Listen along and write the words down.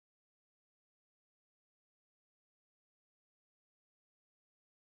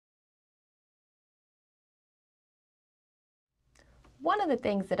One of the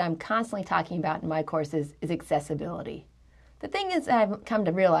things that I'm constantly talking about in my courses is accessibility. The thing is that I've come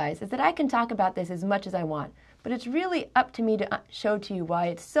to realize is that I can talk about this as much as I want, but it's really up to me to show to you why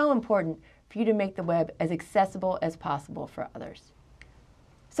it's so important for you to make the web as accessible as possible for others.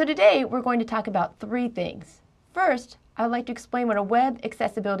 So today we're going to talk about three things. First, I would like to explain what a web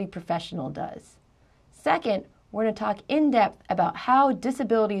accessibility professional does. Second, we're going to talk in depth about how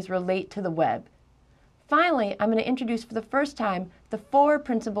disabilities relate to the web. Finally, I'm going to introduce for the first time the 4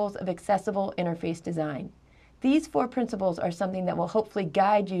 principles of accessible interface design. These 4 principles are something that will hopefully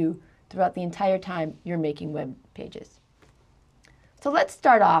guide you throughout the entire time you're making web pages. So let's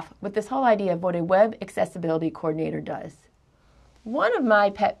start off with this whole idea of what a web accessibility coordinator does. One of my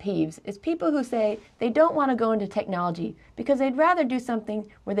pet peeves is people who say they don't want to go into technology because they'd rather do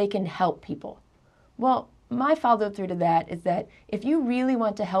something where they can help people. Well, my follow-through to that is that if you really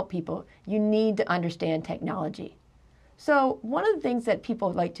want to help people, you need to understand technology. So one of the things that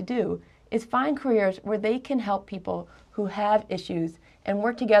people like to do is find careers where they can help people who have issues and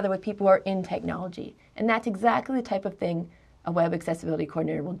work together with people who are in technology. And that's exactly the type of thing a web accessibility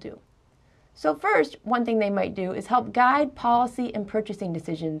coordinator will do. So first, one thing they might do is help guide policy and purchasing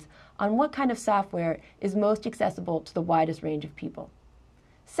decisions on what kind of software is most accessible to the widest range of people.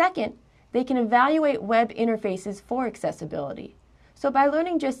 Second, they can evaluate web interfaces for accessibility. So by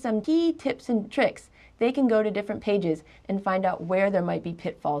learning just some key tips and tricks, they can go to different pages and find out where there might be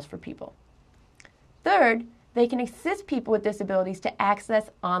pitfalls for people. Third, they can assist people with disabilities to access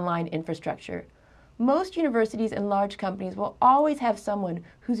online infrastructure. Most universities and large companies will always have someone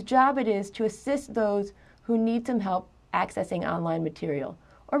whose job it is to assist those who need some help accessing online material,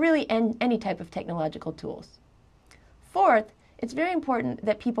 or really any type of technological tools. Fourth, it's very important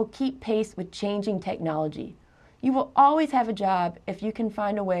that people keep pace with changing technology. You will always have a job if you can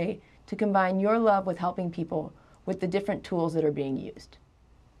find a way to combine your love with helping people with the different tools that are being used.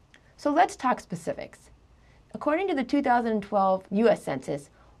 So let's talk specifics. According to the 2012 U.S.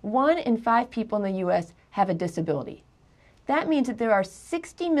 Census, 1 in 5 people in the U.S. have a disability. That means that there are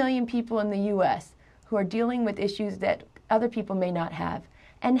 60 million people in the U.S. who are dealing with issues that other people may not have,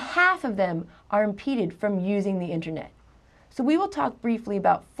 and half of them are impeded from using the internet. So we will talk briefly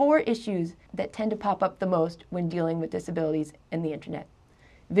about 4 issues that tend to pop up the most when dealing with disabilities and the internet.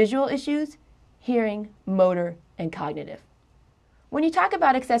 Visual issues, hearing, motor, and cognitive. When you talk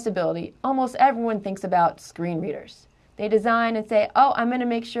about accessibility, almost everyone thinks about screen readers. They design and say, oh, I'm going to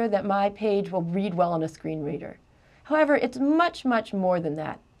make sure that my page will read well on a screen reader. However, it's much, much more than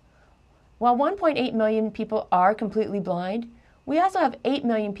that. While 1.8 million people are completely blind, we also have 8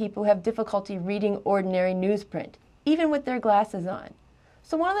 million people who have difficulty reading ordinary newsprint, even with their glasses on.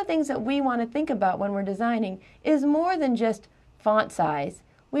 So one of the things that we want to think about when we're designing is more than just font size.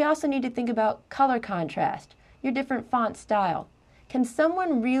 We also need to think about color contrast, your different font style. Can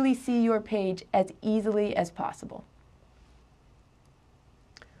someone really see your page as easily as possible?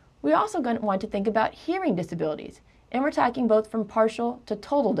 We're also going to want to think about hearing disabilities, and we're talking both from partial to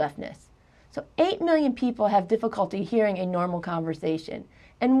total deafness. So 8 million people have difficulty hearing a normal conversation,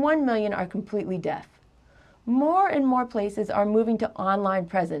 and 1 million are completely deaf. More and more places are moving to online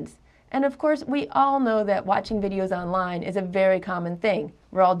presence, and of course we all know that watching videos online is a very common thing.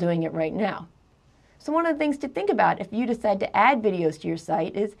 We're all doing it right now. So one of the things to think about if you decide to add videos to your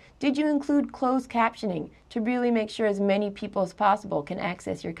site is, did you include closed captioning to really make sure as many people as possible can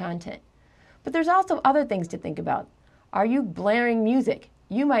access your content? But there's also other things to think about. Are you blaring music?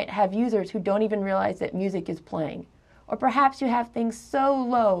 You might have users who don't even realize that music is playing. Or perhaps you have things so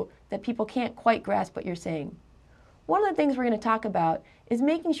low that people can't quite grasp what you're saying. One of the things we're going to talk about is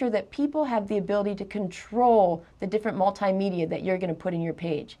making sure that people have the ability to control the different multimedia that you're going to put in your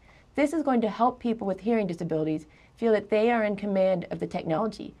page. This is going to help people with hearing disabilities feel that they are in command of the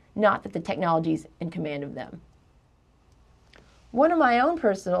technology, not that the technology is in command of them. One of my own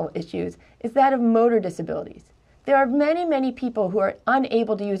personal issues is that of motor disabilities. There are many, many people who are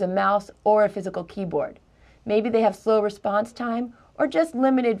unable to use a mouse or a physical keyboard. Maybe they have slow response time or just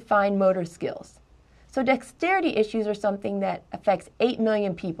limited fine motor skills. So dexterity issues are something that affects 8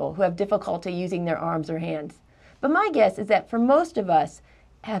 million people who have difficulty using their arms or hands. But my guess is that for most of us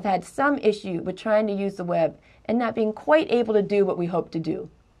have had some issue with trying to use the web and not being quite able to do what we hope to do.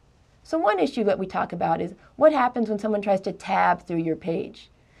 So one issue that we talk about is what happens when someone tries to tab through your page.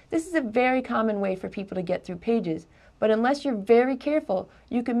 This is a very common way for people to get through pages, but unless you're very careful,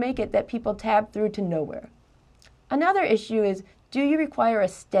 you can make it that people tab through to nowhere. Another issue is, do you require a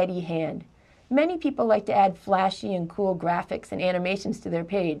steady hand? Many people like to add flashy and cool graphics and animations to their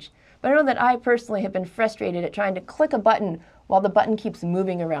page, but I know that I personally have been frustrated at trying to click a button while the button keeps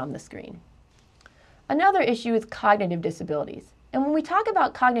moving around the screen. Another issue is cognitive disabilities. And when we talk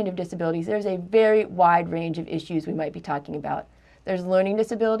about cognitive disabilities, there's a very wide range of issues we might be talking about. There's learning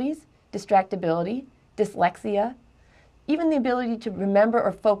disabilities, distractibility, dyslexia, even the ability to remember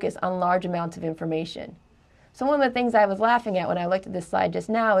or focus on large amounts of information. So one of the things I was laughing at when I looked at this slide just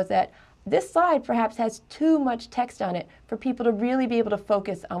now is that this slide perhaps has too much text on it for people to really be able to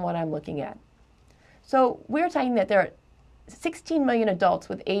focus on what I'm looking at. So we're talking that there are 16 million adults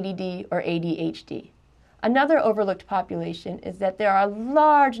with ADD or ADHD. Another overlooked population is that there are a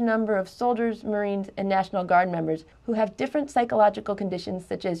large number of soldiers, Marines, and National Guard members who have different psychological conditions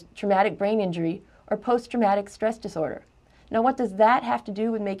such as traumatic brain injury or post-traumatic stress disorder. Now, what does that have to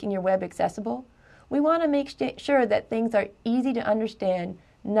do with making your web accessible? We want to make sure that things are easy to understand,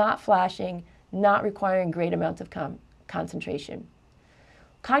 not flashing, not requiring great amounts of concentration.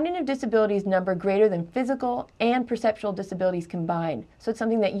 Cognitive disabilities number greater than physical and perceptual disabilities combined, so it's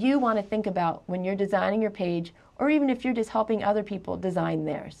something that you want to think about when you're designing your page, or even if you're just helping other people design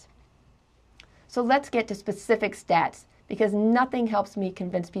theirs. So let's get to specific stats, because nothing helps me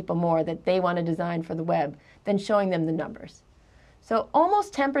convince people more that they want to design for the web than showing them the numbers. So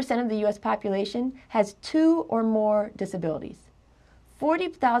almost 10% of the U.S. population has 2 or more disabilities.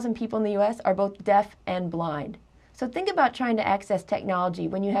 40,000 people in the U.S. are both deaf and blind. So think about trying to access technology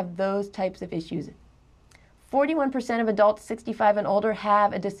when you have those types of issues. 41% of adults 65 and older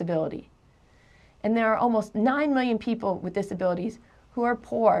have a disability. And there are almost 9 million people with disabilities who are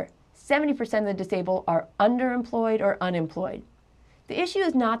poor. 70% of the disabled are underemployed or unemployed. The issue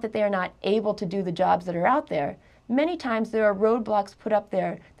is not that they are not able to do the jobs that are out there. Many times there are roadblocks put up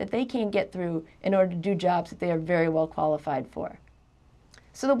there that they can't get through in order to do jobs that they are very well qualified for.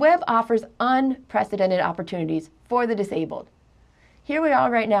 So the web offers unprecedented opportunities for the disabled. Here we are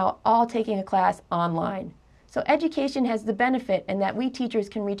right now, all taking a class online. So education has the benefit in that we teachers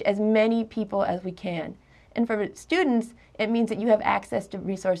can reach as many people as we can. And for students, it means that you have access to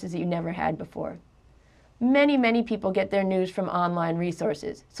resources that you never had before. Many people get their news from online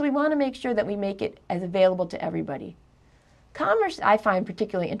resources, so we want to make sure that we make it as available to everybody. Commerce I find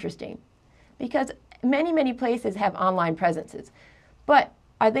particularly interesting because many places have online presences, but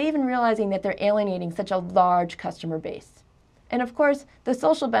are they even realizing that they're alienating such a large customer base? And of course, the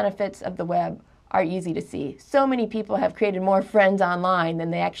social benefits of the web are easy to see. So many people have created more friends online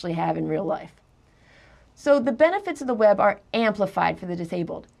than they actually have in real life. So the benefits of the web are amplified for the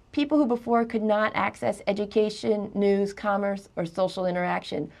disabled. People who before could not access education, news, commerce, or social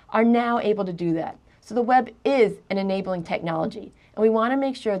interaction are now able to do that. So the web is an enabling technology, and we want to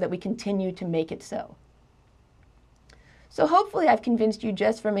make sure that we continue to make it so. So hopefully I've convinced you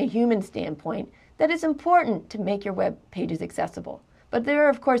just from a human standpoint that it's important to make your web pages accessible. But there are,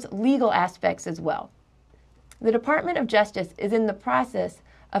 of course, legal aspects as well. The Department of Justice is in the process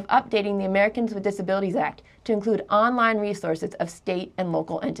of updating the Americans with Disabilities Act to include online resources of state and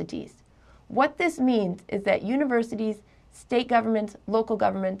local entities. What this means is that universities, state governments, local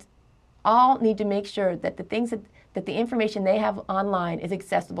governments, all need to make sure that the information they have online is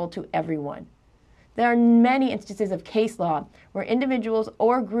accessible to everyone. There are many instances of case law where individuals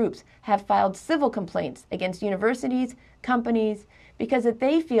or groups have filed civil complaints against universities, companies, because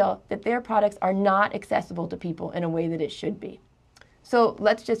they feel that their products are not accessible to people in a way that it should be. So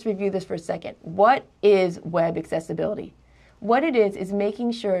let's just review this for a second. What is web accessibility? What it is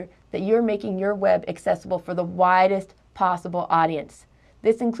making sure that you're making your web accessible for the widest possible audience.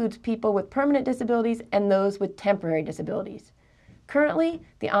 This includes people with permanent disabilities and those with temporary disabilities. Currently,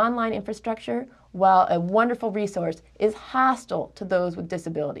 the online infrastructure, while a wonderful resource, is hostile to those with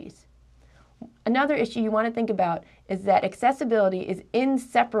disabilities. Another issue you want to think about is that accessibility is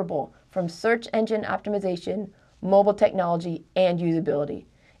inseparable from search engine optimization, mobile technology, and usability.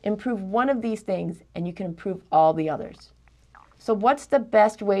 Improve one of these things and you can improve all the others. So what's the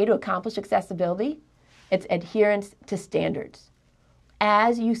best way to accomplish accessibility? It's adherence to standards.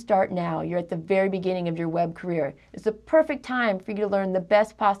 As you start now, you're at the very beginning of your web career. It's the perfect time for you to learn the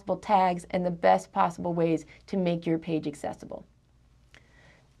best possible tags and the best possible ways to make your page accessible.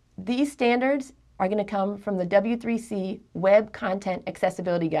 These standards are going to come from the W3C Web Content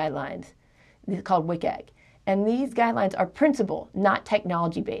Accessibility Guidelines. These are called WCAG. And these guidelines are principle, not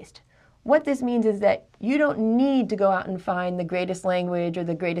technology-based. What this means is that you don't need to go out and find the greatest language or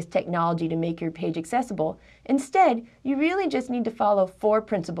the greatest technology to make your page accessible. Instead, you really just need to follow 4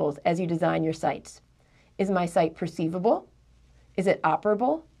 principles as you design your sites. Is my site perceivable? Is it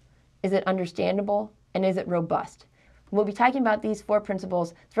operable? Is it understandable? And is it robust? We'll be talking about these 4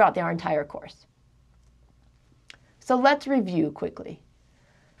 principles throughout our entire course. So let's review quickly.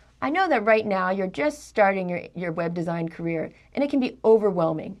 I know that right now you're just starting your web design career and it can be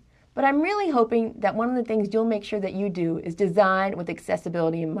overwhelming. But I'm really hoping that one of the things you'll make sure that you do is design with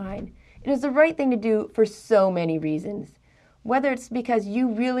accessibility in mind. It is the right thing to do for so many reasons. Whether it's because you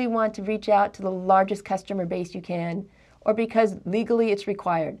really want to reach out to the largest customer base you can, or because legally it's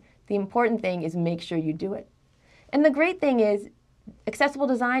required, the important thing is make sure you do it. And the great thing is, accessible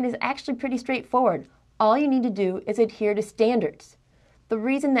design is actually pretty straightforward. All you need to do is adhere to standards. The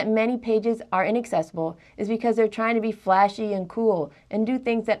reason that many pages are inaccessible is because they're trying to be flashy and cool and do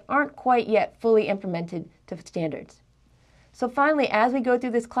things that aren't quite yet fully implemented to standards. So finally, as we go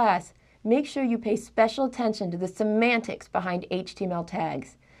through this class, make sure you pay special attention to the semantics behind HTML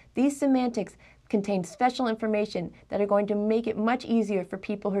tags. These semantics contain special information that are going to make it much easier for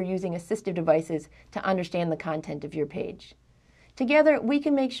people who are using assistive devices to understand the content of your page. Together, we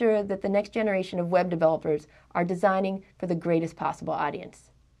can make sure that the next generation of web developers are designing for the greatest possible audience.